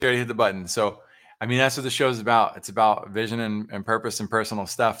already hit the button. So, I mean, that's what the show's about. It's about vision and purpose and personal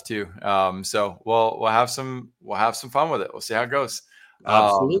stuff too. So we'll have some fun with it. We'll see how it goes.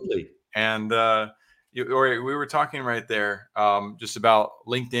 Absolutely. We were talking right there just about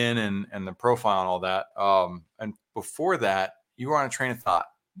LinkedIn and the profile and all that. And before that, you were on a train of thought.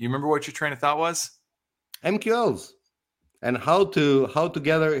 Do you remember what your train of thought was? MQLs and how to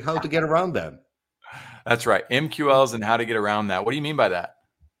get around them. That's right. MQLs and how to get around that. What do you mean by that?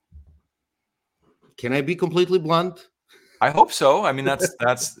 Can I be completely blunt? I hope so. I mean, that's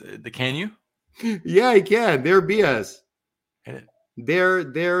can you? Yeah, I can. They're BS. They're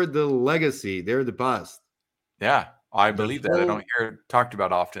the legacy. They're the past. Yeah, I believe that. I don't hear it talked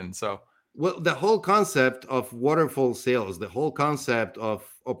about often. So, well, the whole concept of waterfall sales, the whole concept of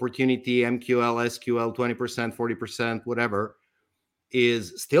opportunity, MQL, SQL, 20%, 40%, whatever,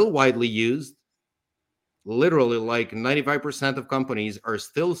 is still widely used. Literally, like 95% of companies are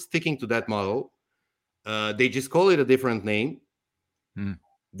still sticking to that model. They just call it a different name.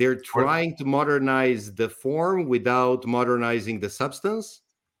 They're trying to modernize the form without modernizing the substance.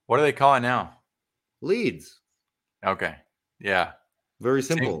 What do they call it now? Leads. Okay. Yeah. Very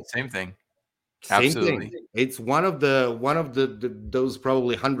simple. Same thing. Absolutely. Same thing. It's one of the those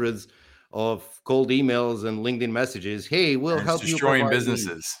probably hundreds of cold emails and LinkedIn messages. Hey, we'll help you destroying businesses.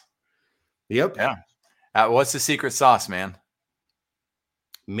 Leads. Yep. Yeah. What's the secret sauce, man?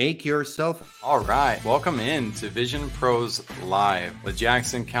 Make yourself. All right. Welcome in to Vision Pros Live with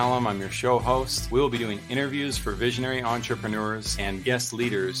Jackson Callum. I'm your show host. We will be doing interviews for visionary entrepreneurs and guest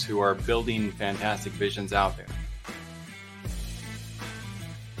leaders who are building fantastic visions out there.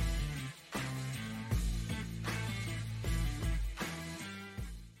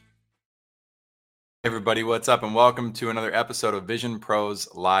 Hey everybody, what's up? And welcome to another episode of Vision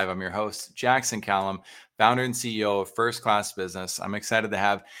Pros Live. I'm your host, Jackson Callum, founder and CEO of First Class Business. I'm excited to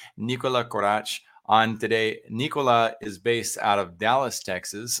have Nikola Korac on today. Nikola is based out of Dallas,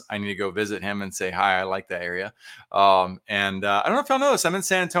 Texas. I need to go visit him and say hi. I like that area. I don't know if y'all know this. I'm in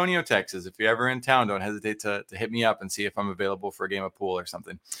San Antonio, Texas. If you're ever in town, don't hesitate to hit me up and see if I'm available for a game of pool or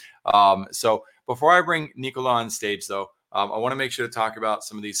something. So before I bring Nikola on stage, though, I want to make sure to talk about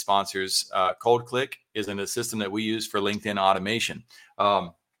some of these sponsors. Cold Click is a system that we use for LinkedIn automation.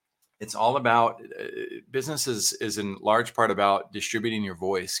 It's all about business is in large part about distributing your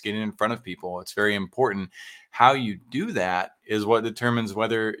voice, getting in front of people. It's very important. How you do that is what determines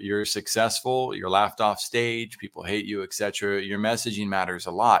whether you're successful, you're laughed off stage, people hate you, etc. Your messaging matters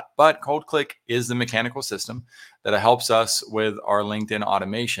a lot. But Cold Click is the mechanical system that helps us with our LinkedIn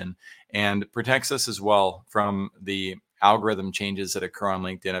automation and protects us as well from the algorithm changes that occur on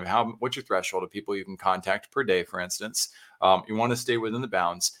LinkedIn of what's your threshold of people you can contact per day, for instance. You want to stay within the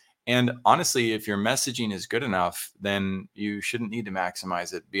bounds. And honestly, if your messaging is good enough, then you shouldn't need to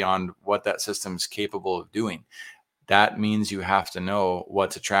maximize it beyond what that system's capable of doing. That means you have to know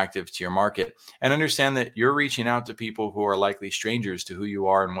what's attractive to your market and understand that you're reaching out to people who are likely strangers to who you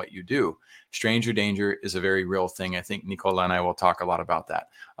are and what you do. Stranger danger is a very real thing. I think Nikola and I will talk a lot about that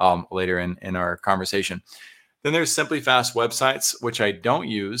later in our conversation. Then there's Simply Fast websites, which I don't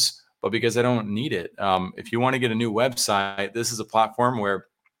use, but because I don't need it. If you want to get a new website, this is a platform where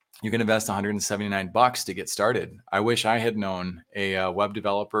you can invest $179 to get started. I wish I had known a web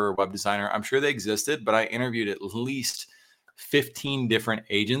developer or web designer. I'm sure they existed, but I interviewed at least 15 different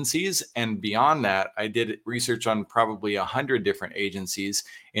agencies. And beyond that, I did research on probably 100 different agencies,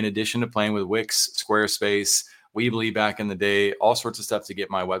 in addition to playing with Wix, Squarespace, Weebly back in the day, all sorts of stuff to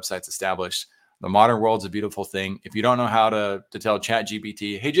get my websites established. The modern world's a beautiful thing. If you don't know how to tell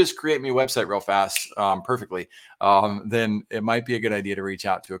ChatGPT, hey, just create me a website real fast, perfectly, then it might be a good idea to reach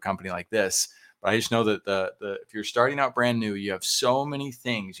out to a company like this. But I just know that if you're starting out brand new, you have so many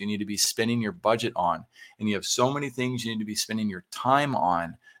things you need to be spending your budget on, and you have so many things you need to be spending your time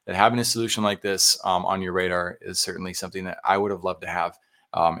on, that having a solution like this on your radar is certainly something that I would have loved to have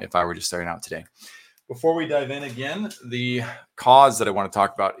if I were just starting out today. Before we dive in again, the cause that I want to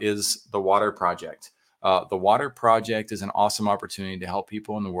talk about is the Water Project. The Water Project is an awesome opportunity to help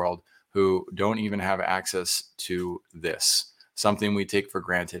people in the world who don't even have access to this, something we take for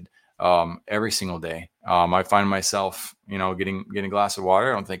granted every single day. I find myself, getting a glass of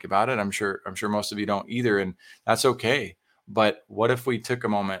water. I don't think about it. I'm sure most of you don't either, and that's okay. But what if we took a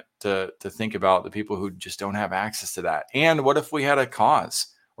moment to think about the people who just don't have access to that? And what if we had a cause?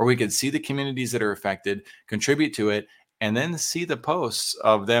 Or we could see the communities that are affected, contribute to it, and then see the posts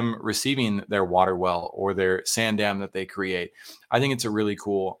of them receiving their water well or their sand dam that they create. I think it's a really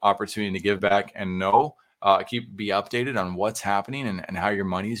cool opportunity to give back and be updated on what's happening and how your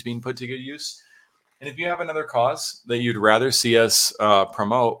money is being put to good use. And if you have another cause that you'd rather see us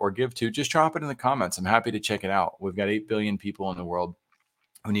promote or give to, just drop it in the comments. I'm happy to check it out. We've got 8 billion people in the world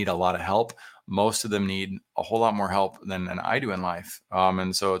who need a lot of help. Most of them need a whole lot more help than I do in life.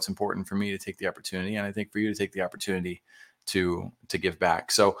 And so it's important for me to take the opportunity, and I think for you to take the opportunity to give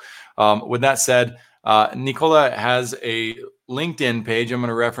back. So with that said, Nikola has a LinkedIn page I'm going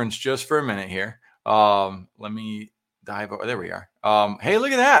to reference just for a minute here. Let me dive over. There we are. Hey,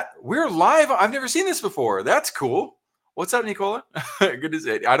 look at that. We're live. I've never seen this before. That's cool. What's up, Nikola? Good to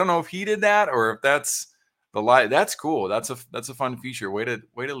see you. I don't know if he did that or if that's the live. That's cool. That's a fun feature. Way to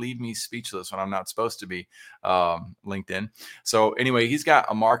leave me speechless when I'm not supposed to be. LinkedIn. So anyway, he's got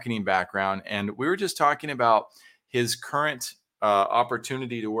a marketing background, and we were just talking about his current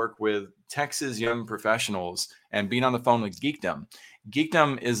opportunity to work with Texas young professionals and being on the phone with Geekdom.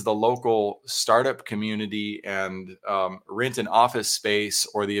 Geekdom is the local startup community and rent an office space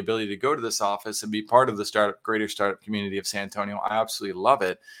or the ability to go to this office and be part of the greater startup community of San Antonio. I absolutely love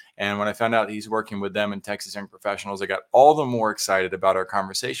it. And when I found out he's working with them and Texas young professionals, I got all the more excited about our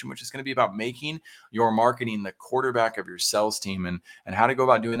conversation, which is going to be about making your marketing the quarterback of your sales team and how to go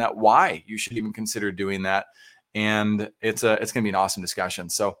about doing that, why you should even consider doing that. And it's going to be an awesome discussion.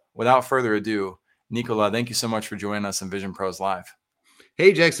 So without further ado, Nikola, thank you so much for joining us in Vision Pros Live.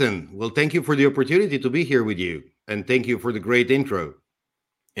 Hey, Jackson. Well, thank you for the opportunity to be here with you. And thank you for the great intro.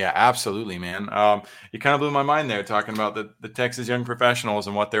 Yeah, absolutely, man. You kind of blew my mind there talking about the Texas young professionals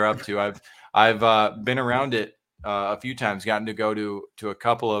and what they're up to. I've been around it a few times, gotten to go to a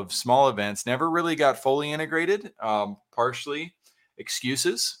couple of small events, never really got fully integrated, partially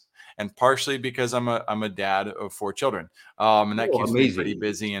excuses and partially because I'm a dad of 4 children. And that keeps me pretty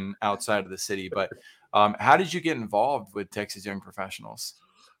busy and outside of the city. But how did you get involved with Texas young professionals?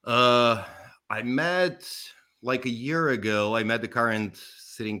 I met like a year ago. I met the current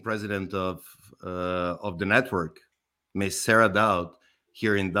sitting president of the network, Miss Sarah Dowd,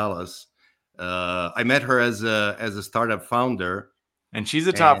 here in Dallas. I met her as a startup founder, and she's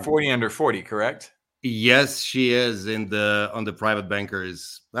a top 40 under 40, correct? Yes, she is on the private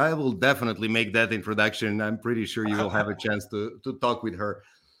bankers. I will definitely make that introduction. I'm pretty sure you will have a chance to talk with her.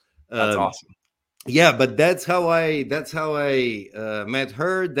 That's awesome. Yeah, but that's how I met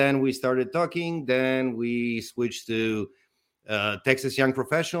her. Then we started talking. Then we switched to Texas Young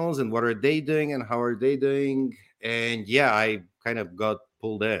Professionals and what are they doing and how are they doing. And yeah, I kind of got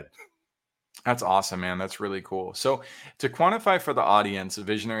pulled in. That's awesome, man. That's really cool. So to quantify for the audience of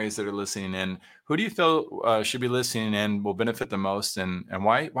visionaries that are listening in, who do you feel should be listening in, will benefit the most, and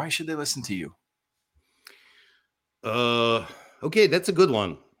why should they listen to you? Okay, that's a good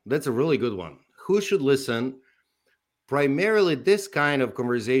one. That's a really good one. Who should listen? Primarily, this kind of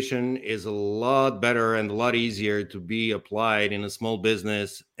conversation is a lot better and a lot easier to be applied in a small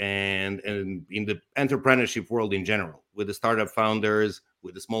business and in the entrepreneurship world in general, with the startup founders,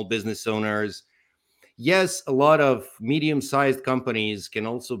 with the small business owners. Yes, a lot of medium-sized companies can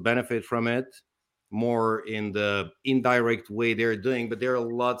also benefit from it more in the indirect way they're doing, but they're a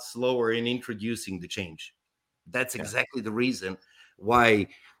lot slower in introducing the change. That's exactly the reason why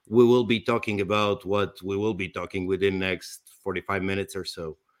we will be talking about what we will be talking within next 45 minutes or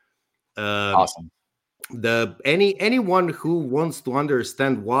so. Awesome. Anyone who wants to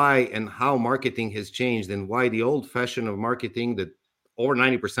understand why and how marketing has changed and why the old fashion of marketing that over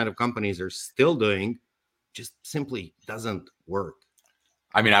 90% of companies are still doing just simply doesn't work.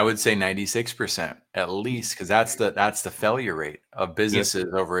 I mean, I would say 96% at least, because that's the failure rate of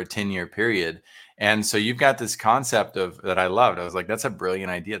businesses over a 10-year period. And so you've got this concept of that I loved. I was like, that's a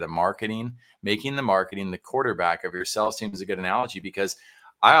brilliant idea. The marketing, making the marketing the quarterback of your sales team is a good analogy, because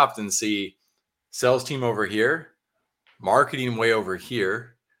I often see sales team over here, marketing way over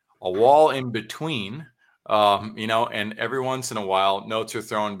here, a wall in between, and every once in a while, notes are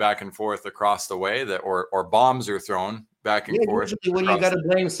thrown back and forth across the way or bombs are thrown back and forth. Usually when you got to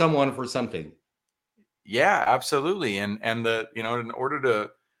blame someone for something. Yeah, absolutely. And in order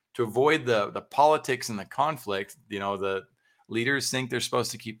to avoid the politics and the conflict, the leaders think they're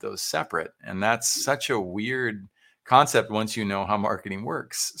supposed to keep those separate. And that's such a weird concept once you know how marketing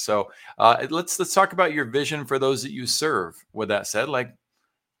works. So let's talk about your vision for those that you serve. With that said, let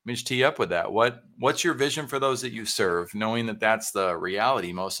me just tee up with that. What's your vision for those that you serve, knowing that that's the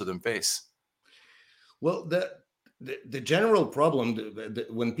reality most of them face? Well, the general problem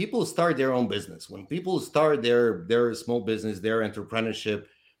when people start their own business, when people start their small business, their entrepreneurship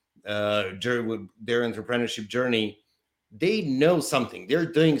journey, they know something, they're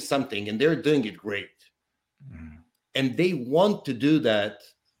doing something, and they're doing it great, and they want to do that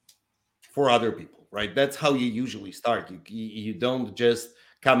for other people, right? That's how you usually start. You don't just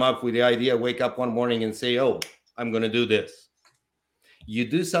come up with the idea, wake up one morning and say, oh, I'm going to do this. You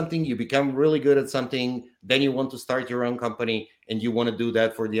do something, you become really good at something, then you want to start your own company and you want to do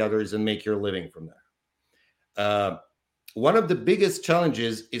that for the others and make your living from there. One of the biggest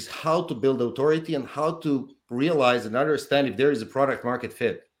challenges is how to build authority and how to realize and understand if there is a product market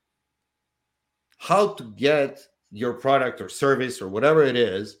fit. How to get your product or service or whatever it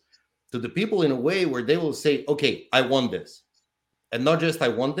is to the people in a way where they will say, okay, I want this. And not just I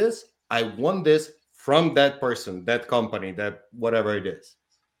want this from that person, that company, that whatever it is.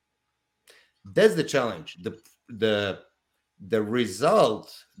 That's the challenge. The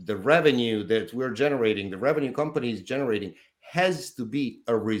result, the revenue that we're generating, the revenue company is generating, has to be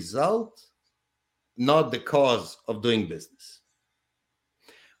a result, not the cause of doing business.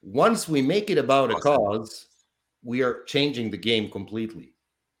 Once we make it about a cause, we are changing the game completely.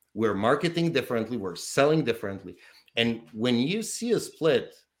 We're marketing differently, we're selling differently. And when you see a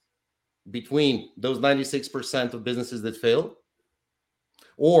split between those 96% of businesses that fail,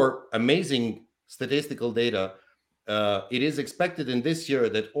 or amazing statistical data, it is expected in this year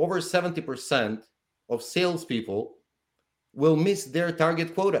that over 70% of salespeople will miss their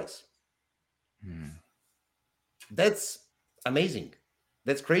target quotas. That's amazing.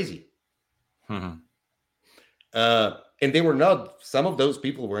 That's crazy. And they were not, some of those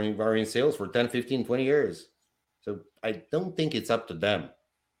people were in sales for 10, 15, 20 years. So I don't think it's up to them.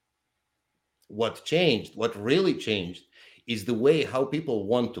 What changed, what really changed, is the way how people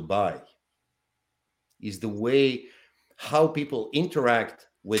want to buy, is the way how people interact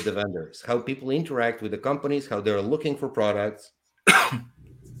with the vendors, how people interact with the companies, how they're looking for products.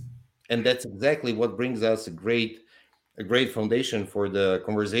 And that's exactly what brings us a great foundation for the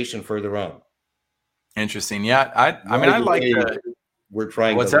conversation further on. Interesting. Yeah, I mean, I like that we're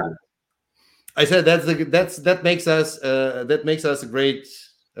trying. What's that? I said that makes us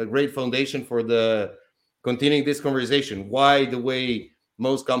a great foundation for the continuing this conversation. Why the way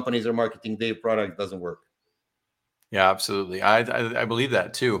most companies are marketing their product doesn't work. Yeah, absolutely. I believe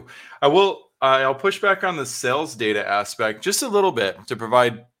that too. I'll push back on the sales data aspect just a little bit to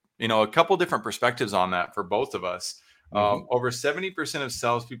provide, a couple different perspectives on that for both of us. Over 70% of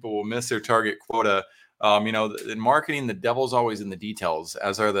salespeople will miss their target quota. In marketing, the devil's always in the details,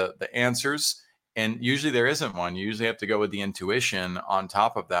 as are the answers. And usually there isn't one. You usually have to go with the intuition on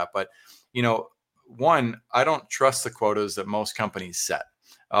top of that. But, one, I don't trust the quotas that most companies set.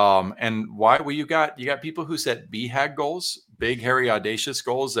 And why? Well, you got people who set BHAG goals, big, hairy, audacious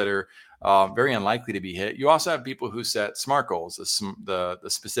goals that are very unlikely to be hit. You also have people who set SMART goals, the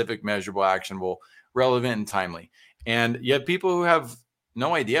specific, measurable, actionable, relevant, and timely. And you have people who have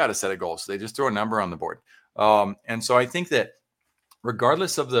no idea how to set a goal, so they just throw a number on the board. And so I think that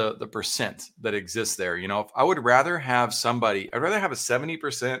regardless of the percent that exists there, if I would rather have a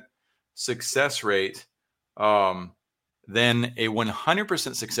 70% success rate than a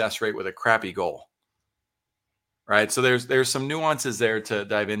 100% success rate with a crappy goal. Right. So there's some nuances there to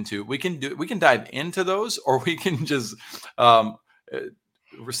dive into. We can dive into those, or we can just sum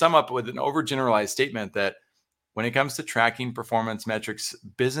up with an overgeneralized statement that when it comes to tracking performance metrics,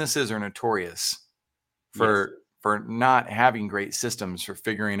 businesses are notorious for not having great systems for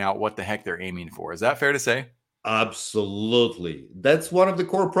figuring out what the heck they're aiming for. Is that fair to say? Absolutely. That's one of the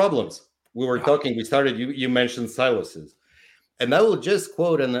core problems. We were talking, you mentioned silos. And I will just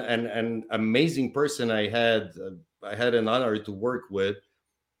quote an amazing person I had an honor to work with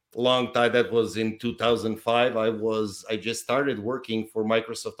a long time. That was in 2005. I just started working for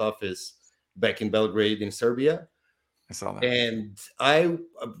Microsoft Office back in Belgrade in Serbia. I saw that. And I,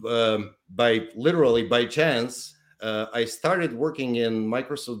 by chance, I started working in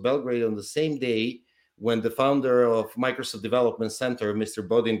Microsoft Belgrade on the same day when the founder of Microsoft Development Center, Mr.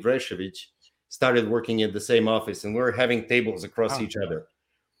 Bodin Drešević, started working in the same office, and we're having tables across each other.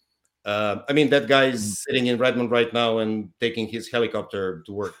 That guy's sitting in Redmond right now and taking his helicopter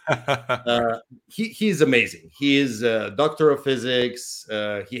to work. He's amazing. He is a doctor of physics.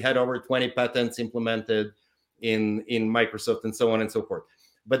 He had over 20 patents implemented in Microsoft and so on and so forth.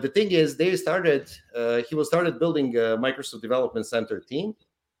 But the thing is, he started building a Microsoft Development Center team,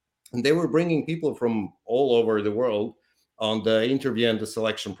 and they were bringing people from all over the world on the interview and the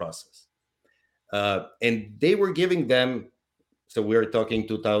selection process. And they were giving them, so we're talking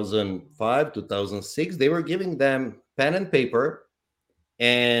 2005, 2006, they were giving them pen and paper,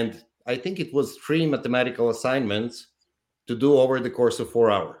 and I think it was 3 mathematical assignments to do over the course of 4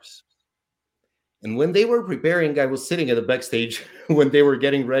 hours. And when they were preparing, I was sitting at the backstage when they were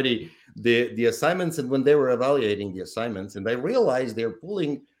getting ready the assignments and when they were evaluating the assignments, and I realized they're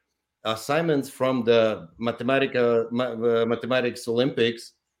pulling assignments from the mathematics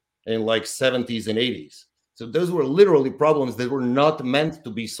Olympics in like 70s and 80s. So those were literally problems that were not meant to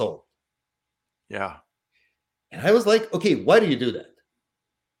be solved. Yeah. And I was like, okay, why do you do that?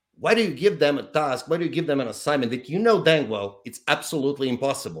 Why do you give them a task? Why do you give them an assignment that you know dang well it's absolutely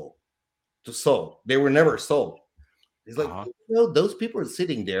impossible to solve? They were never solved. It's like, Uh-huh. those people are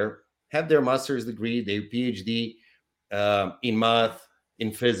sitting there, have their master's degree, their PhD in math,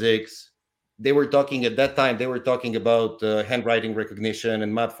 in physics. They were talking at that time, they were talking about handwriting recognition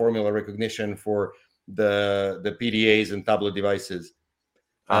and math formula recognition for the PDAs and tablet devices.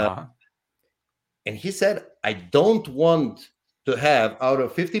 Uh-huh. And he said, I don't want to have, out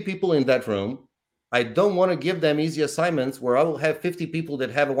of 50 people in that room, I don't want to give them easy assignments where I will have 50 people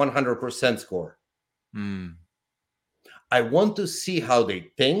that have a 100% score. Mm. I want to see how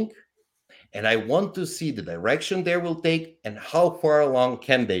they think, and I want to see the direction they will take and how far along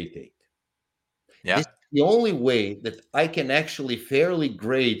can they take. Yeah. This is the only way that I can actually fairly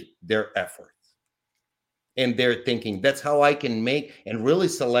grade their efforts and their thinking. That's how I can make and really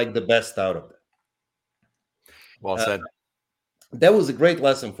select the best out of them. Well said. That was a great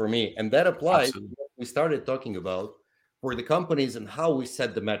lesson for me, and that applies to Absolutely. what we started talking about for the companies and how we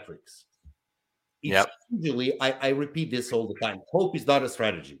set the metrics. It's Yep. usually, I repeat this all the time, hope is not a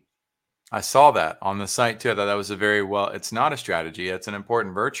strategy. I saw that on the site too. I thought that was a very well, it's not a strategy. It's an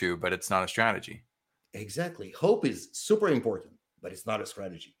important virtue, but it's not a strategy. Exactly. Hope is super important, but it's not a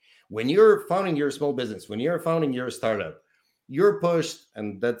strategy. When you're founding your small business, when you're founding your startup, you're pushed,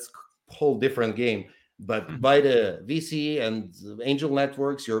 and that's a whole different game. But Mhm. by the VC and angel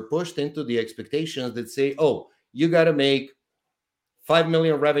networks, you're pushed into the expectations that say, oh, you got to make 5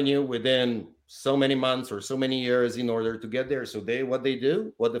 million revenue within so many months or so many years in order to get there. So what they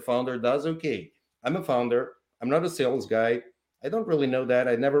do, what the founder does, okay, I'm a founder. I'm not a sales guy. I don't really know that.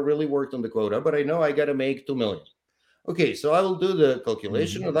 I never really worked on the quota, but I know I got to make 2 million. Okay, so I will do the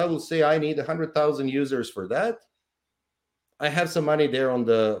calculation Mhm. and I will say I need 100,000 users for that. I have some money there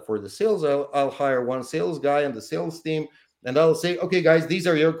for the sales. I'll hire one sales guy on the sales team, and I'll say, okay, guys, these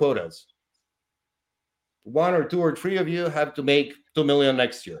are your quotas. One or two or three of you have to make 2 million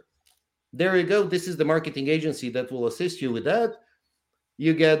next year. There you go. This is the marketing agency that will assist you with that.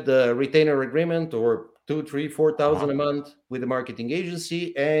 You get the retainer agreement or 2, 3, 4,000 Uh-huh. a month with the marketing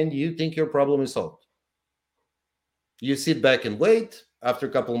agency, and you think your problem is solved. You sit back and wait. After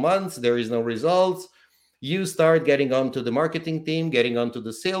a couple months, there is no results. You start getting onto the marketing team, getting onto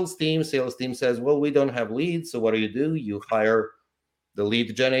the sales team. Sales team says, well, we don't have leads. So what do? You hire the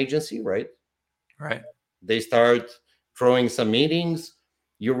lead gen agency, right? Right. They start throwing some meetings.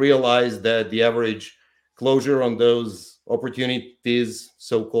 You realize that the average closure on those opportunities,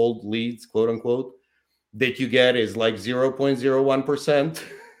 so-called leads, quote unquote, that you get is like 0.01%.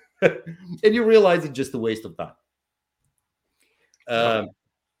 And you realize it's just a waste of time. Yep.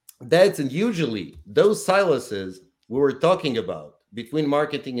 That's and usually those silences we were talking about between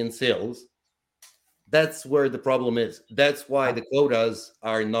marketing and sales. That's where the problem is. That's why Yeah. the quotas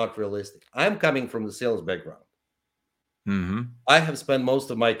are not realistic. I'm coming from the sales background. Mm-hmm. I have spent most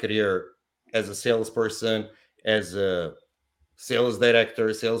of my career as a salesperson, as a sales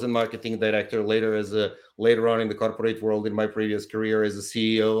director, sales and marketing director, later on in the corporate world in my previous career as a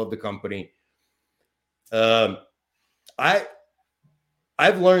CEO of the company. Um, I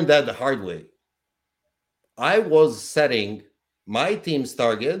I've learned that the hard way. I was setting my team's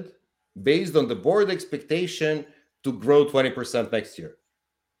target based on the board expectation to grow 20% next year.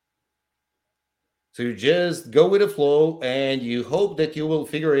 So you just go with the flow and you hope that you will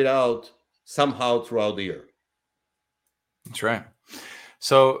figure it out somehow throughout the year. That's right.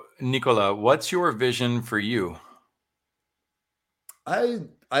 So, Nikola, what's your vision for you?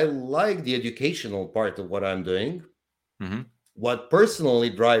 I like the educational part of what I'm doing. Mm-hmm. What personally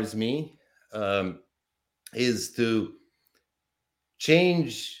drives me um, is to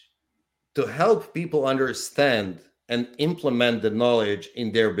change, to help people understand and implement the knowledge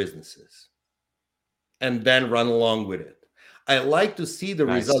in their businesses and then run along with it. I like to see the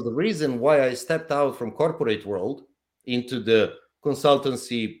Nice. result. The reason why I stepped out from corporate world into the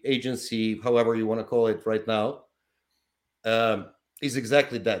consultancy agency, however you want to call it right now, um, is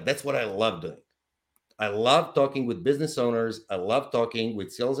exactly that. That's what I love doing. I love talking with business owners. I love talking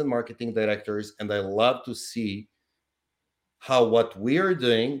with sales and marketing directors, and I love to see how what we are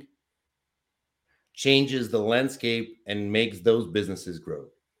doing changes the landscape and makes those businesses grow.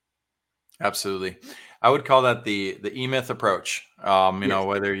 Absolutely. I would call that the E-Myth approach. Yes.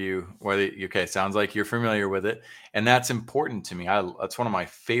 Okay, sounds like you're familiar with it. And that's important to me. That's one of my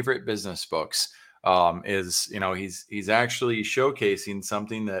favorite business books. Is, he's actually showcasing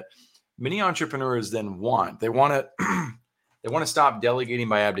something that many entrepreneurs then they want to they want to stop delegating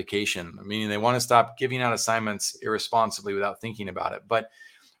by abdication, meaning they want to stop giving out assignments irresponsibly without thinking about it. But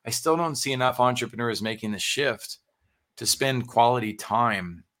I still don't see enough entrepreneurs making the shift to spend quality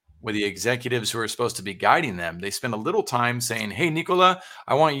time with the executives who are supposed to be guiding them. They spend a little time saying, hey, Nikola,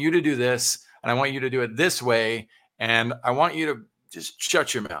 I want you to do this, and I want you to do it this way, and I want you to just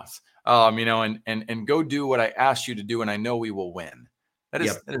shut your mouth, and go do what I asked you to do, and I know we will win. That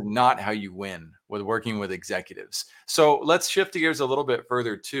is not how you win with working with executives. So let's shift gears a little bit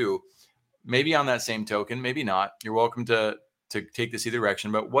further too. Maybe on that same token, maybe not. You're welcome to take this either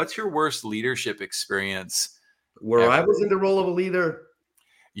direction. But what's your worst leadership experience? Where I was in the role of a leader?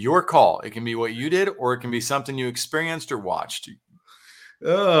 Your call. It can be what you did, or it can be something you experienced or watched.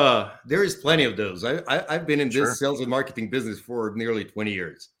 There is plenty of those. I've been in this sales and marketing business for nearly 20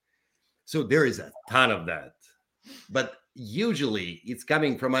 years. So there is a ton of that. But usually it's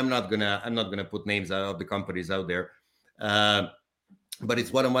coming from, I'm not gonna put names out of the companies out there. But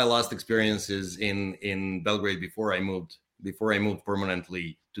it's one of my last experiences in Belgrade before I moved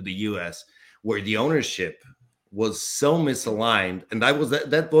permanently to the US, where the ownership was so misaligned, and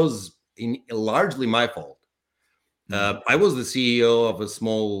that was largely my fault. I was the CEO of a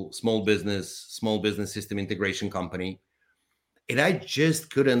small business system integration company, and I just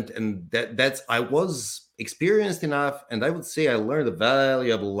couldn't. And I was experienced enough, and I would say I learned a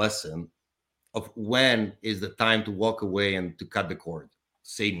valuable lesson of when is the time to walk away and to cut the cord.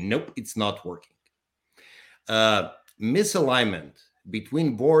 Say, nope, it's not working. Misalignment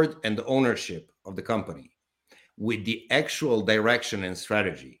between board and the ownership of the company with the actual direction and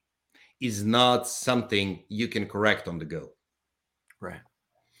strategy is not something you can correct on the go. Right.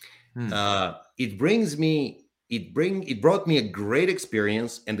 It brought me a great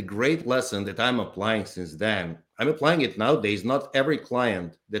experience and a great lesson that I'm applying since then. I'm applying it nowadays. Not every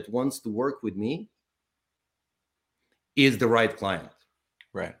client that wants to work with me is the right client.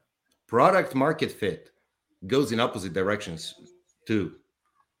 Right. Product market fit goes in opposite directions too.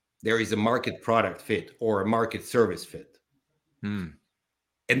 There is a market product fit or a market service fit. And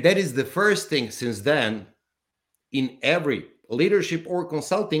that is the first thing since then in every leadership or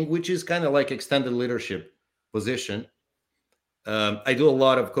consulting, which is kind of like extended leadership position. I do a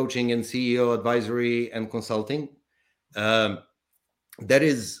lot of coaching and CEO advisory and consulting. That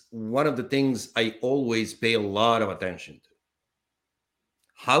is one of the things I always pay a lot of attention to.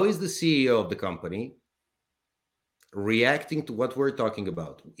 How is the CEO of the company reacting to what we're talking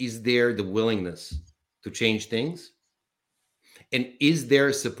about? Is there the willingness to change things? And is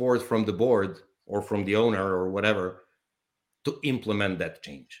there support from the board or from the owner or whatever to implement that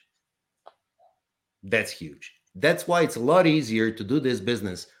change? That's huge. That's why it's a lot easier to do this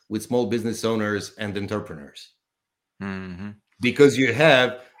business with small business owners and entrepreneurs. Because you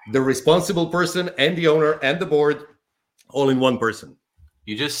have the responsible person and the owner and the board all in one person.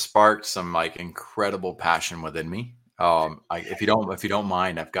 You just sparked some incredible passion within me. If you don't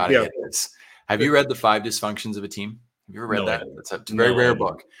mind, I've got to hit this. Have you read The 5 Dysfunctions of a Team? Have you ever read that? It's a very rare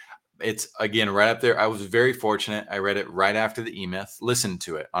book. It's, again, right up there. I was very fortunate. I read it right after the E-Myth. Listened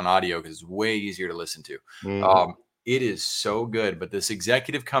to it on audio because it's way easier to listen to. It is so good. But this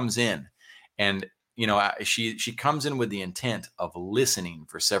executive comes in, and she comes in with the intent of listening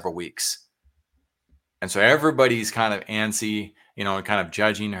for several weeks. And so everybody's kind of antsy, and kind of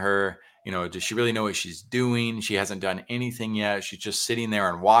judging her. Does she really know what she's doing? She hasn't done anything yet. She's just sitting there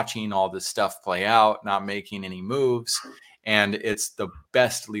and watching all this stuff play out, not making any moves. And it's the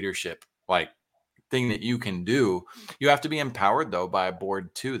best leadership thing that you can do. You have to be empowered, though, by a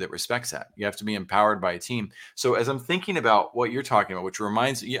board too that respects that. You have to be empowered by a team. So as I'm thinking about what you're talking about, which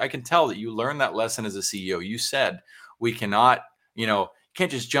reminds me, I can tell that you learned that lesson as a CEO. You said we cannot,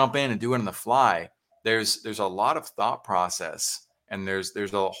 can't just jump in and do it on the fly. There's a lot of thought process, and there's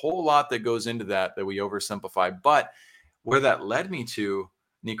a whole lot that goes into that we oversimplify. But where that led me to,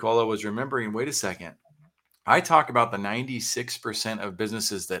 Nikola, was remembering, wait a second. I talk about the 96% of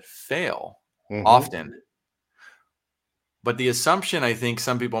businesses that fail often. But the assumption I think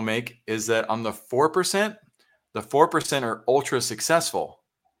some people make is that on the 4%, the 4% are ultra successful.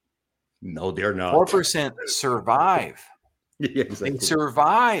 No, they're not. 4% survive. Yeah, exactly. They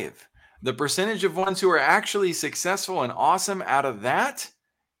survive. The percentage of ones who are actually successful and awesome out of that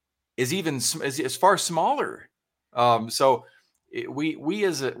is far smaller. So we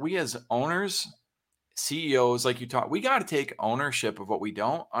as owners, CEOs, like you talk, we got to take ownership of what we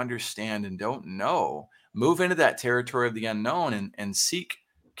don't understand and don't know, move into that territory of the unknown and seek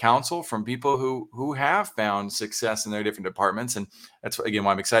counsel from people who have found success in their different departments. And that's, again,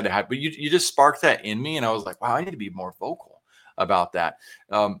 why I'm excited to have, but you just sparked that in me. And I was like, wow, I need to be more vocal. about that.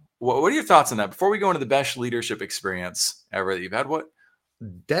 What are your thoughts on that? Before we go into the best leadership experience ever that you've had,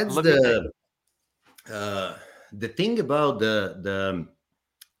 That's the thing about the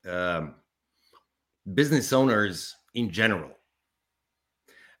business owners in general,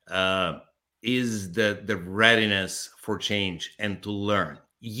 is the readiness for change and to learn.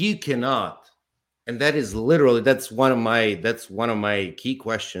 You cannot, and that is literally, that's one of my key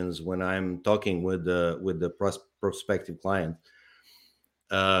questions when I'm talking with the prospective client.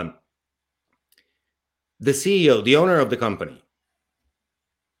 The CEO, the owner of the company,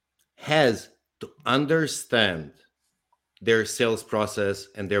 has to understand their sales process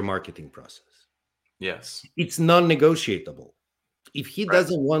and their marketing process. Yes. It's non-negotiable. If he Right.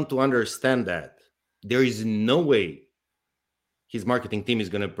 doesn't want to understand that, there is no way his marketing team is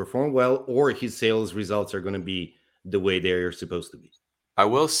going to perform well, or his sales results are going to be the way they're supposed to be. I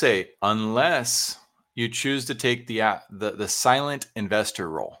will say, unless you choose to take the silent investor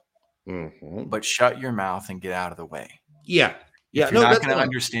role, but shut your mouth and get out of the way. Yeah. If you're No, not that's going to fine.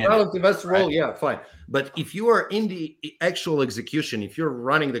 understand it, Investor right? role, yeah, fine. But if you are in the actual execution, if you're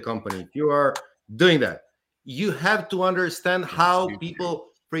running the company, if you are doing that, you have to understand how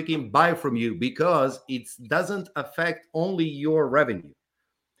people freaking buy from you, because it doesn't affect only your revenue.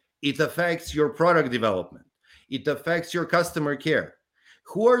 It affects your product development. It affects your customer care.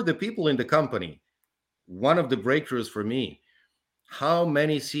 Who are the people in the company? One of the breakthroughs for me, how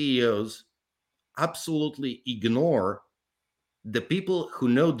many CEOs absolutely ignore the people who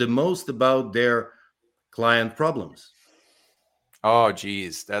know the most about their client problems. Oh,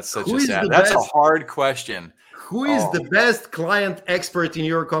 geez, that's That's a hard question. Who is the best client expert in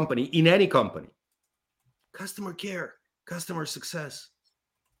your company, in any company? Customer care, customer success.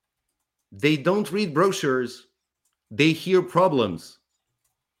 They don't read brochures. They hear problems.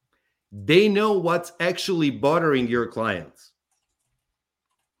 They know what's actually bothering your clients.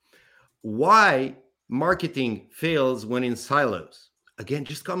 Why marketing fails when in silos? Again,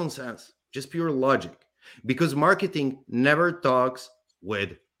 just common sense, just pure logic. Because marketing never talks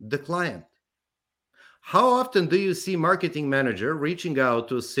with the client. How often do you see marketing manager reaching out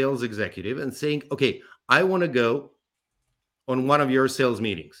to a sales executive and saying, okay, I want to go on one of your sales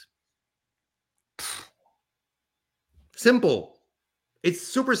meetings? Simple. It's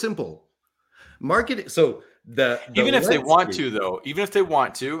super simple. Marketing. So Even if they want to, though, even if they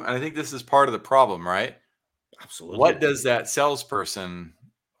want to, and I think this is part of the problem, right? Absolutely. What does that salesperson,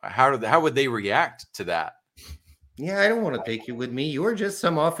 how would they react to that? Yeah, I don't want to take you with me. You're just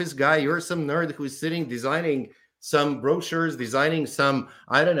some office guy. You're some nerd who's sitting designing some brochures, designing some,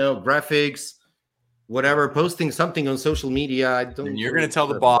 I don't know, graphics, whatever, posting something on social media. And you're going to tell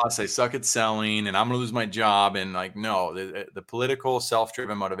the boss I suck at selling and I'm going to lose my job. And like, no, the political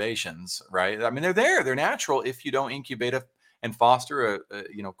self-driven motivations, right? I mean, they're natural if you don't incubate and foster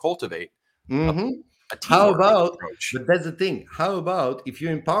cultivate a How about, approach. but that's the thing. How about if you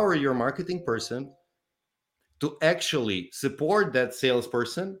empower your marketing person to actually support that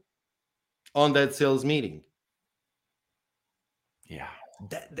salesperson on that sales meeting? Yeah.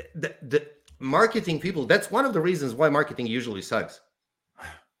 The marketing people, that's one of the reasons why marketing usually sucks.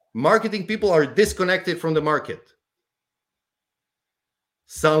 Marketing people are disconnected from the market.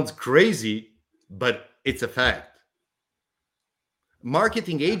 Sounds crazy, but it's a fact.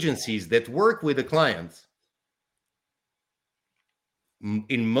 Marketing agencies that work with the clients,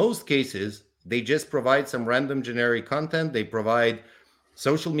 in most cases, they just provide some random generic content. They provide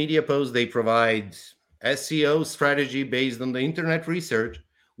social media posts. They provide SEO strategy based on the internet research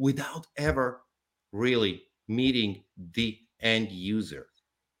without ever really meeting the end user.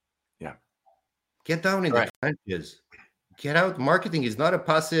 Yeah. Get down in the trenches. Get out. Marketing is not a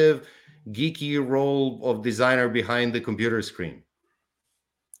passive, geeky role of designer behind the computer screen.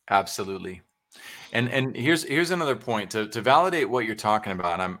 Absolutely. And here's another point to validate what you're talking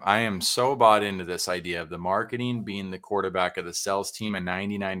about. I am so bought into this idea of the marketing being the quarterback of the sales team, and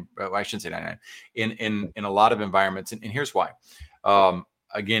 99, I shouldn't say 99, in a lot of environments. And here's why.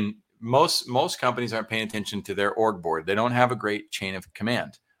 Again, most companies aren't paying attention to their org board. They don't have a great chain of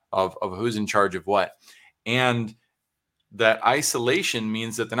command of who's in charge of what. And that isolation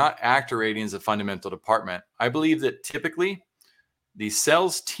means that they're not acting as a fundamental department. I believe that typically the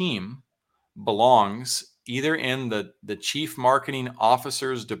sales team belongs either in the chief marketing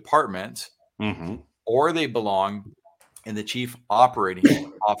officer's department, or they belong in the chief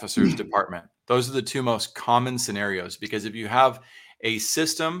operating officer's department. Those are the two most common scenarios, because if you have a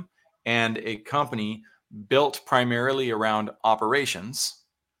system and a company built primarily around operations,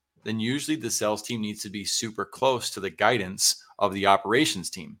 then usually the sales team needs to be super close to the guidance of the operations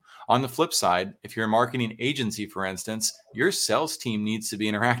team. On the flip side, if you're a marketing agency, for instance, your sales team needs to be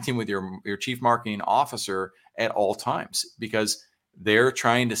interacting with your chief marketing officer at all times, because they're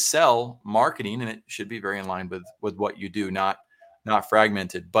trying to sell marketing, and it should be very in line with what you do, not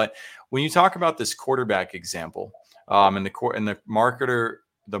fragmented. But when you talk about this quarterback example, and the marketer,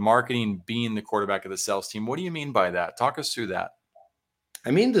 the marketing being the quarterback of the sales team, what do you mean by that? Talk us through that.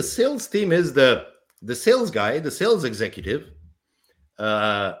 I mean, the sales team is the sales guy, the sales executive,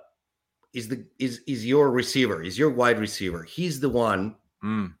 is your receiver, is your wide receiver. He's the one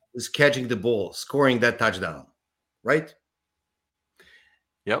who's catching the ball, scoring that touchdown, right?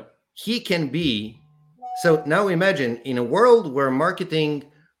 Yep. He can be. So now imagine in a world where marketing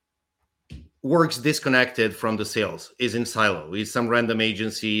works disconnected from the sales, is in silo, is some random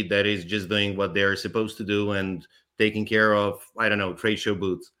agency that is just doing what they're supposed to do and taking care of, I don't know, trade show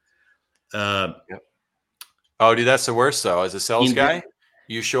booths. Yep. Oh, dude, that's the worst though. As a sales guy,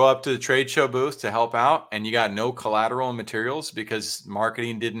 you show up to the trade show booth to help out, and you got no collateral and materials because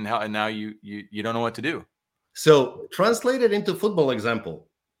marketing didn't help, and now you don't know what to do. So translate it into football example.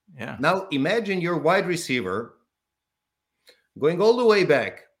 Yeah. Now imagine your wide receiver going all the way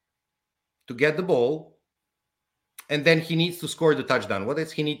back to get the ball, and then he needs to score the touchdown. What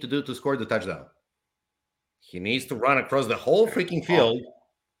does he need to do to score the touchdown? He needs to run across the whole freaking field.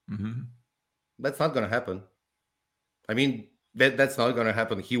 Mm-hmm. That's not going to happen. I mean, that's not going to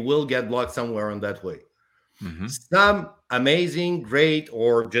happen. He will get blocked somewhere on that way. Mm-hmm. Some amazing, great,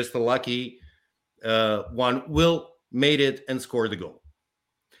 or just a lucky one will made it and score the goal.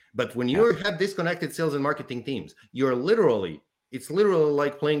 But when you have disconnected sales and marketing teams, it's literally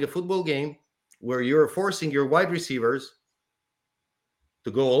like playing a football game where you're forcing your wide receivers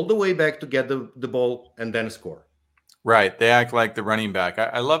to go all the way back to get the ball and then score. Right. They act like the running back.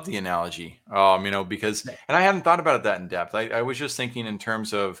 I love the analogy, because, and I hadn't thought about it that in depth. I was just thinking in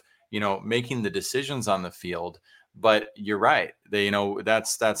terms of, making the decisions on the field, but you're right.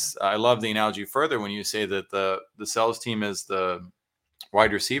 That's, I love the analogy further when you say that the sales team is the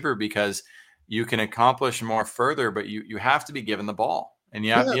wide receiver, because you can accomplish more further, but you have to be given the ball, and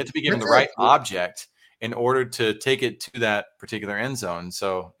you have to be given the right object in order to take it to that particular end zone.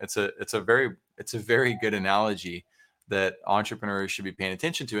 So it's a very good analogy that entrepreneurs should be paying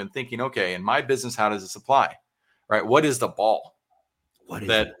attention to and thinking, okay, in my business, how does this apply? Right? What is the ball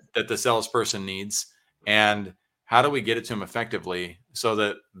that the salesperson needs, and how do we get it to them effectively so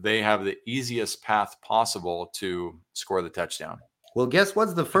that they have the easiest path possible to score the touchdown? Well, guess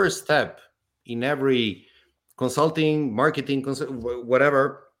what's the first step in every consulting, marketing,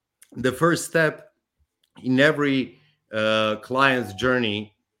 whatever? The first step in every client's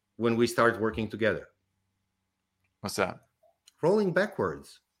journey when we start working together. What's that? Rolling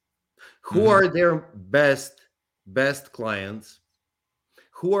backwards. Who are their best clients?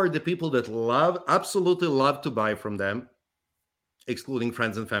 Who are the people that absolutely love to buy from them, excluding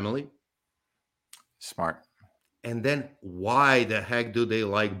friends and family? Smart. And then why the heck do they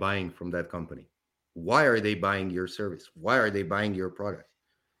like buying from that company? Why are they buying your service? Why are they buying your product?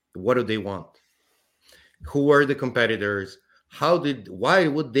 What do they want? Who are the competitors? Why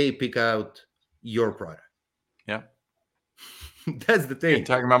would they pick out your product? Yeah. That's the thing. You're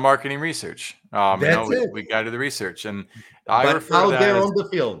talking about marketing research. We got to do the research, and I refer to that there as on the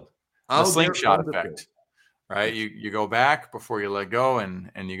field, the slingshot effect, right? You go back before you let go, and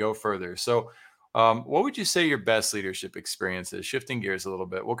you go further. So, what would you say your best leadership experience is? Shifting gears a little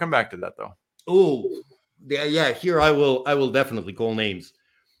bit. We'll come back to that though. Oh, yeah. Here I will definitely call names.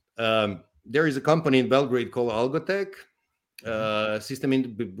 There is a company in Belgrade called Algotech.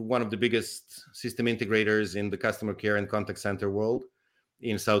 One of the biggest system integrators in the customer care and contact center world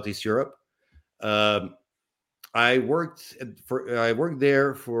in Southeast Europe. I worked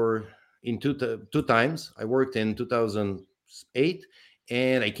there in two times. I worked in 2008,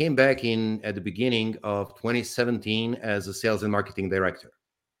 and I came back at the beginning of 2017 as a sales and marketing director.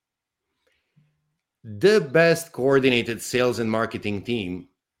 The best coordinated sales and marketing team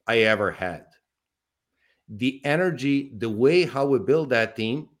I ever had. The energy, the way how we build that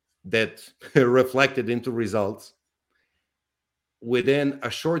team, that reflected into results within a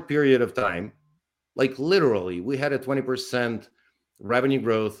short period of time. Like literally, we had a 20% revenue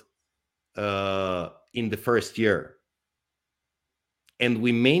growth in the first year. And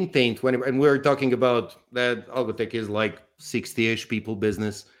we maintained 20, and we're talking about that Algotech is like 60-ish people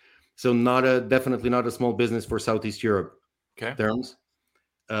business. So definitely not a small business for Southeast Europe terms.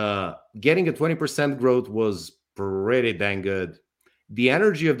 Getting a 20% growth was pretty dang good. The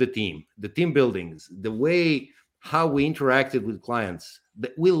energy of the team buildings, the way how we interacted with clients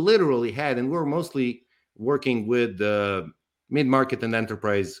that we literally had, and we're mostly working with mid-market and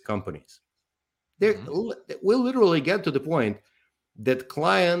enterprise companies. We'll literally get to the point that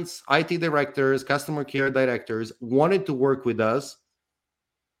clients, IT directors, customer care directors wanted to work with us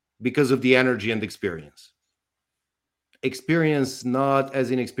because of the energy and experience. Experience, not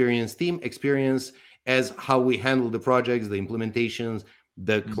as an experienced team, experience as how we handle the projects, the implementations,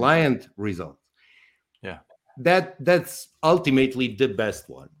 the client results. Yeah. That's ultimately the best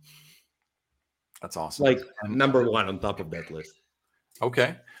one. That's awesome. Like number one on top of that list.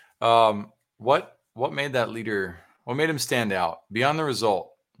 Okay. What made that leader, what made him stand out beyond the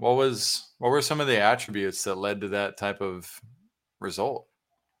result? What were some of the attributes that led to that type of result?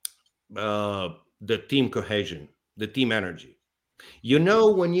 The team cohesion, the team energy. You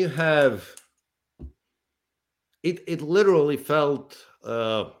know, when you have it literally felt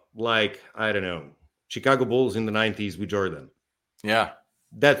like, I don't know, Chicago Bulls in the 90s with Jordan. Yeah.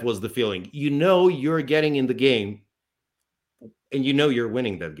 That was the feeling. You know, you're getting in the game and you know you're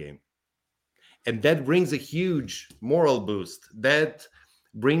winning that game. And that brings a huge moral boost. That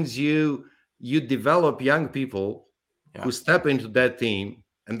brings you develop young people who step into that team.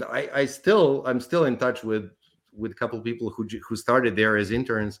 And I'm still in touch with a couple of people who started there as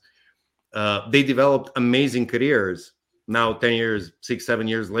interns. They developed amazing careers. Now 10 years, 6-7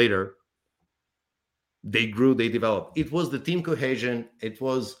 years later, they grew, they developed. It was the team cohesion. It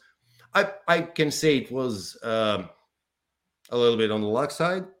was, I can say it was a little bit on the luck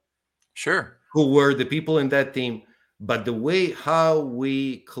side. Sure. Who were the people in that team, but the way how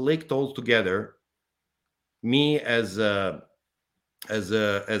we clicked all together, me as a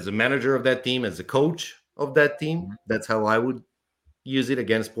manager of that team, as a coach of that team, that's how I would use it,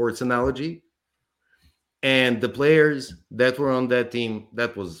 again, sports analogy. And the players that were on that team,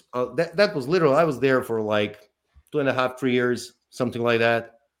 that was literal. I was there for like 2.5, 3 years, something like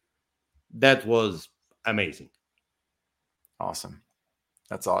that. That was amazing. Awesome.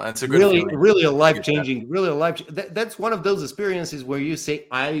 That's all. That's a good really, feeling. really a life-changing, that's one of those experiences where you say,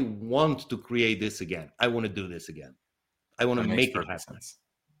 I want to create this again. I want to do this again. I want to make it happen. Sense.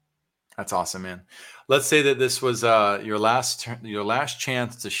 That's awesome, man. Let's say that this was your last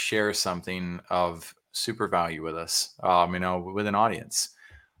chance to share something of super value with us, with an audience.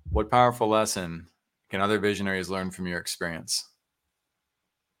 What powerful lesson can other visionaries learn from your experience?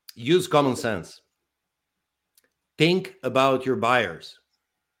 Use common sense. Think about your buyers.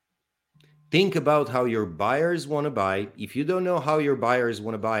 Think about how your buyers want to buy. If you don't know how your buyers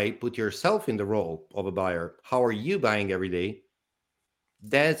want to buy, put yourself in the role of a buyer. How are you buying every day?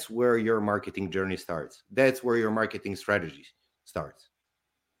 That's where your marketing journey starts. That's where your marketing strategy starts.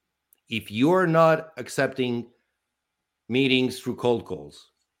 If you're not accepting meetings through cold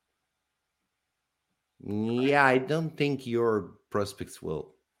calls, yeah, I don't think your prospects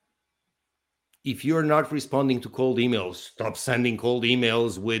will. If you're not responding to cold emails, stop sending cold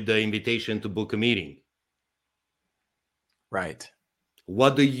emails with the invitation to book a meeting. Right.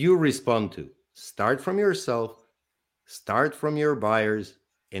 What do you respond to? Start from yourself, start from your buyers,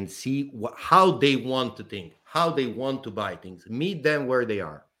 and see how they want to think, how they want to buy things. Meet them where they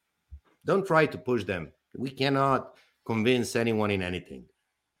are. Don't try to push them. We cannot convince anyone in anything.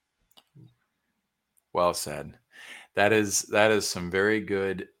 Well said. That is some very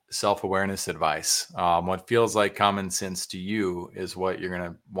good self-awareness advice. What feels like common sense to you is what you're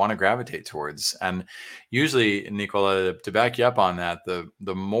going to want to gravitate towards. And usually, Nikola, to back you up on that,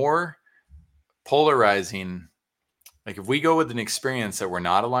 the more polarizing, like if we go with an experience that we're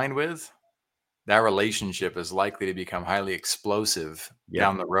not aligned with, that relationship is likely to become highly explosive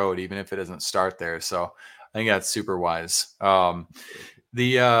down the road, even if it doesn't start there. So I think that's super wise.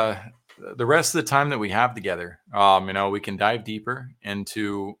 The rest of the time that we have together, we can dive deeper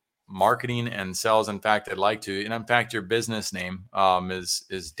into marketing and sales. In fact, I'd like to, and in fact, your business name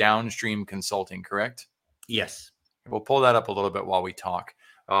is Downstream Consulting, correct? Yes. We'll pull that up a little bit while we talk.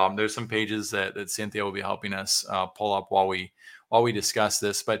 There's some pages that Cynthia will be helping us pull up while we discuss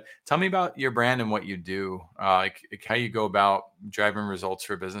this. But tell me about your brand and what you do, like how you go about driving results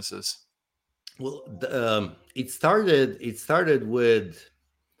for businesses. Well, it started with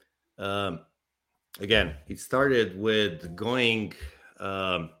it started with going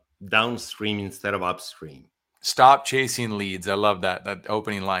downstream instead of upstream. Stop chasing leads. I love that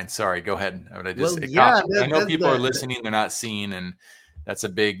opening line. Sorry, go ahead. I know people are listening; they're not seeing, and that's a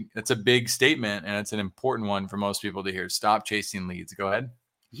big statement, and it's an important one for most people to hear. Stop chasing leads. Go ahead.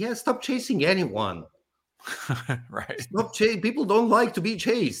 Yeah, stop chasing anyone. Right. People don't like to be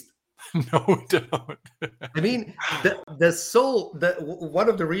chased. No, don't. I mean, one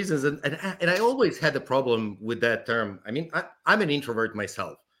of the reasons, and I always had a problem with that term. I mean, I'm an introvert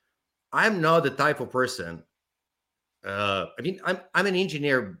myself. I'm not the type of person I mean, I'm an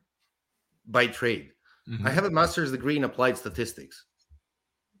engineer by trade. I have a master's degree in applied statistics.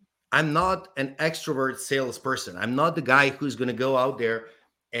 I'm not an extrovert salesperson. I'm not the guy who's going to go out there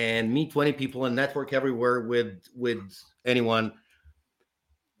and meet 20 people and network everywhere with anyone.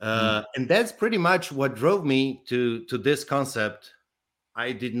 And that's pretty much what drove me to this concept.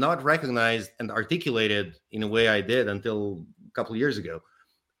 I did not recognize and articulate it in a way I did until a couple of years ago.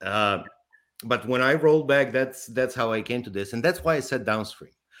 But when I rolled back, that's how I came to this, and that's why I said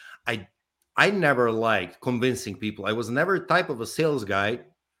downstream. I I never liked convincing people. I was never type of a sales guy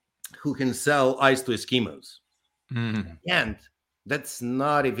who can sell ice to Eskimos. And that's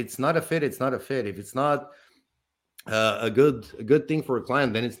not, if it's not a fit, it's not a fit. If it's not a good thing for a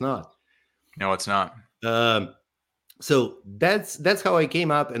client, then it's not. No, it's not. So that's how I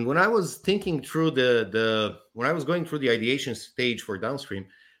came up. And when I was thinking through the when I was going through the ideation stage for downstream,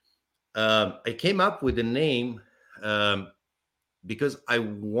 I came up with the name because I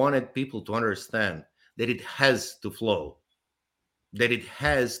wanted people to understand that it has to flow, that it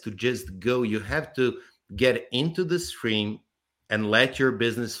has to just go. You have to get into the stream and let your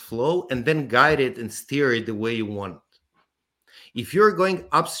business flow, and then guide it and steer it the way you want it. If you're going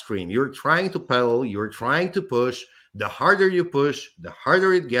upstream, you're trying to pedal, you're trying to push. The harder you push, the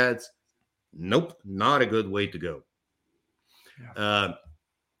harder it gets. Nope, not a good way to go. Yeah.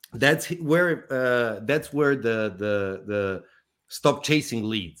 That's where the stop chasing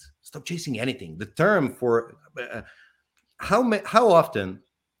leads. Stop chasing anything. The term for how often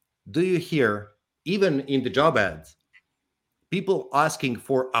do you hear, even in the job ads, people asking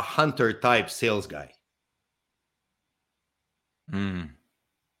for a hunter type sales guy?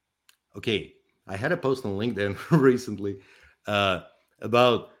 Okay, I had a post on LinkedIn recently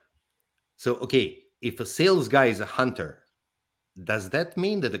about, so okay, if a sales guy is a hunter, does that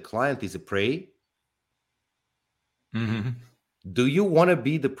mean that the client is a prey? Do you want to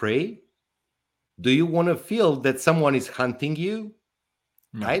be the prey? Do you want to feel that someone is hunting you?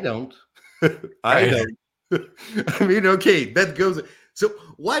 No. I don't. I don't. I mean, okay, that goes. So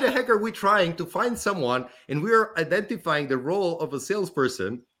why the heck are we trying to find someone, and we're identifying the role of a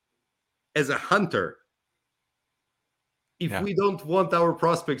salesperson as a hunter if we don't want our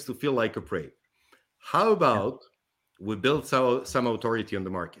prospects to feel like a prey? How about we build some authority on the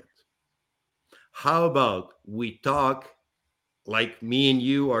market? How about we talk like me and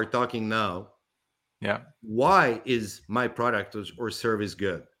you are talking now? Yeah. Why is my product or service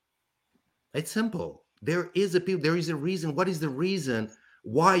good? It's simple. There is a reason. What is the reason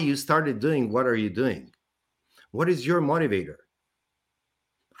why you started doing what are you doing? What is your motivator?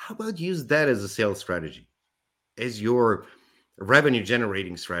 How about use that as a sales strategy, as your revenue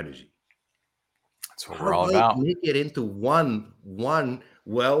generating strategy? That's what we're all about. Make it into one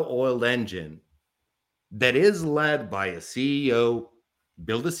well-oiled engine that is led by a CEO.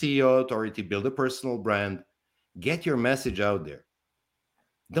 Build a CEO authority, build a personal brand, get your message out there.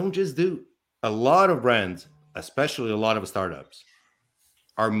 Don't just do. A lot of brands, especially a lot of startups,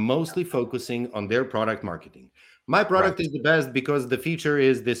 are mostly focusing on their product marketing. My product is the best because the feature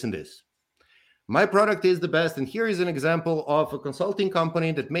is this and this. My product is the best, and here is an example of a consulting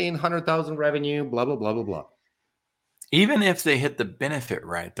company that made 100,000 revenue, blah, blah, blah, blah, blah. Even if they hit the benefit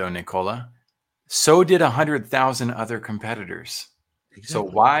right, though, Nikola, so did 100,000 other competitors. Exactly. So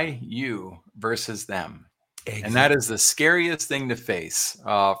why you versus them? Exactly. And that is the scariest thing to face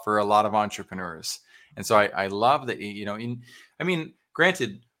for a lot of entrepreneurs. And so I love that,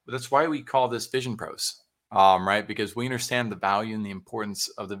 granted, that's why we call this Vision Pros, right? Because we understand the value and the importance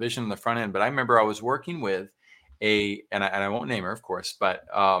of the vision on the front end. But I remember I was working with and I won't name her, of course, but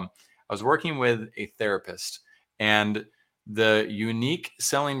I was working with a therapist, and the unique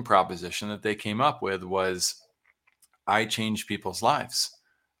selling proposition that they came up with was, I change people's lives.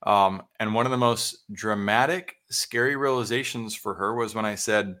 And one of the most dramatic, scary realizations for her was when I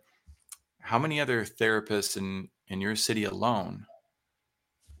said, how many other therapists in your city alone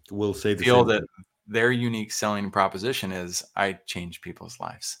will say the feel that their unique selling proposition is, I change people's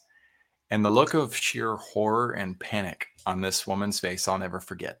lives? And the look of sheer horror and panic on this woman's face, I'll never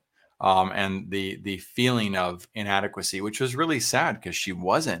forget. And the feeling of inadequacy, which was really sad because she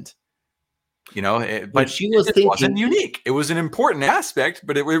wasn't. But she was thinking, wasn't unique. It was an important aspect,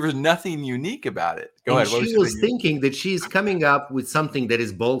 but it was nothing unique about it. Go ahead. She was thinking that she's coming up with something that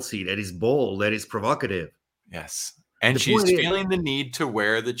is ballsy, that is bold, that is provocative. Yes. And she's feeling the need to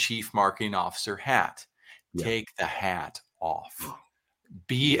wear the chief marketing officer hat. Yeah. Take the hat off.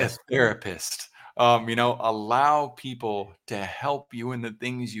 Be a therapist. Allow people to help you in the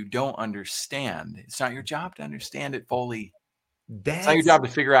things you don't understand. It's not your job to understand it fully. It's not your job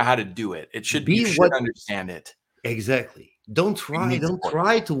to figure out how to do it. It should be, you should understand it. Exactly. We need Don't support.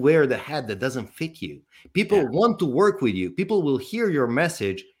 try to wear the hat that doesn't fit you. Yeah. People want to work with you. People will hear your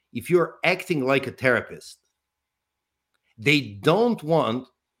message if you're acting like a therapist. They don't want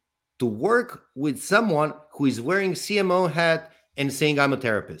to work with someone who is wearing CMO hat and saying I'm a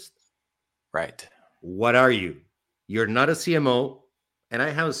therapist. Right. What are you? You're not a CMO, and I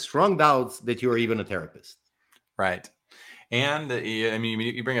have strong doubts that you're even a therapist. Right. And I mean,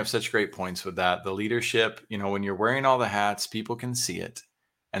 you bring up such great points with that. The leadership, when you're wearing all the hats, people can see it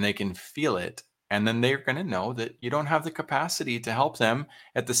and they can feel it. And then they're going to know that you don't have the capacity to help them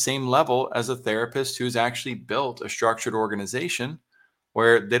at the same level as a therapist who's actually built a structured organization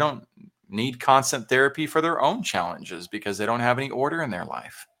where they don't need constant therapy for their own challenges because they don't have any order in their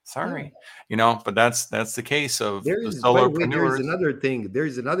life. Yeah. Sorry, but that's the case of There the is, by the way, there is solopreneurs. another thing. There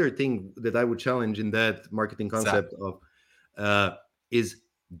is another thing that I would challenge in that marketing That concept of is,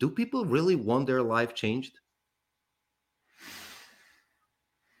 do people really want their life changed?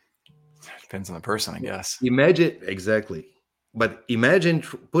 depends on the person, I guess. Imagine exactly, but imagine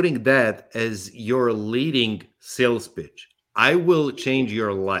putting that as your leading sales pitch. I will change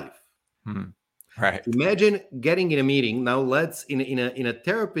your life. Right. Imagine getting in a meeting. Now let's in a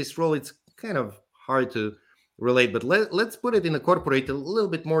therapist role, it's kind of hard to relate, but let's put it in a corporate, a little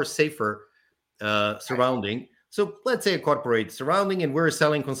bit more safer surrounding. So let's say a corporate surrounding, and we're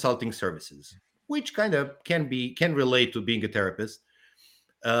selling consulting services, which kind of can relate to being a therapist.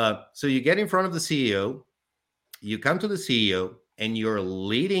 So you get in front of the CEO, you come to the CEO, and your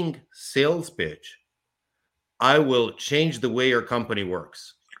leading sales pitch: I will change the way your company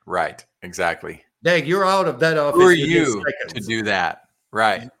works. Right. Exactly. Dag, you're out of that Who are office within you to seconds. do that?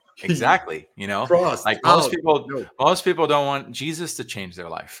 Right. Exactly. Crossed Like out. No. most people don't want Jesus to change their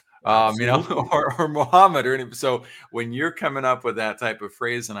life, Absolutely. or Muhammad or anything. So when you're coming up with that type of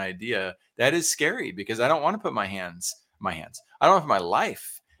phrase and idea, that is scary because I don't want to put my hands. I don't want to put my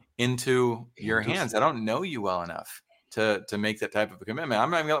life into your hands. I don't know you well enough to make that type of a commitment. I'm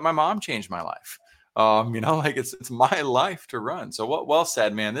not even gonna let my mom change my life. Like it's my life to run. So well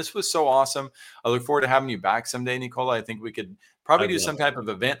said, man. This was so awesome. I look forward to having you back someday, Nikola. I think we could probably I'd do love some type of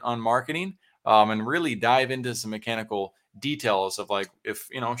event on marketing, and really dive into some mechanical details of like, if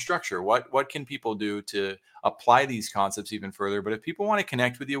structure, what can people do to apply these concepts even further. But if people want to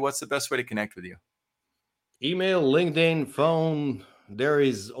connect with you, what's the best way to connect with you? email, LinkedIn, phone. There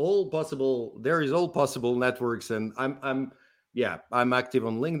is all possible networks, and I'm active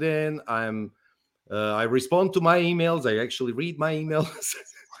on LinkedIn. I respond to my emails. I actually read my emails.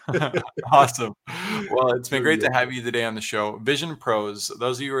 Awesome. Well, it's been So, great yeah. to have you today on the show. Vision Pros,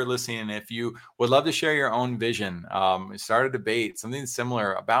 those of you who are listening, if you would love to share your own vision, start a debate, something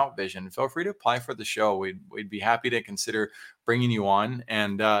similar about vision, feel free to apply for the show. We'd be happy to consider bringing you on.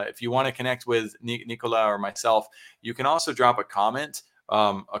 And if you want to connect with Nikola or myself, you can also drop a comment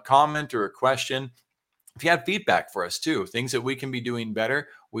or a question. If you have feedback for us too, things that we can be doing better,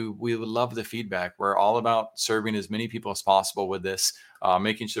 we would love the feedback. We're all about serving as many people as possible with this,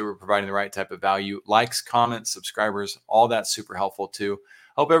 making sure we're providing the right type of value. Likes, comments, subscribers, all that's super helpful too.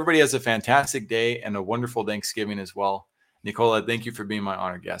 Hope everybody has a fantastic day and a wonderful Thanksgiving as well. Nikola, thank you for being my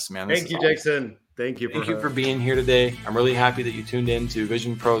honored guest, man. This Thank is you, awesome. Jackson. Thank you for being here today. I'm really happy that you tuned in to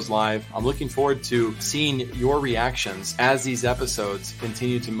Vision Pros Live. I'm looking forward to seeing your reactions as these episodes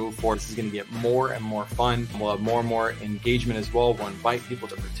continue to move forward. This is going to get more and more fun. We'll have more and more engagement as well. We'll invite people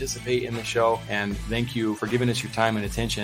to participate in the show. And thank you for giving us your time and attention.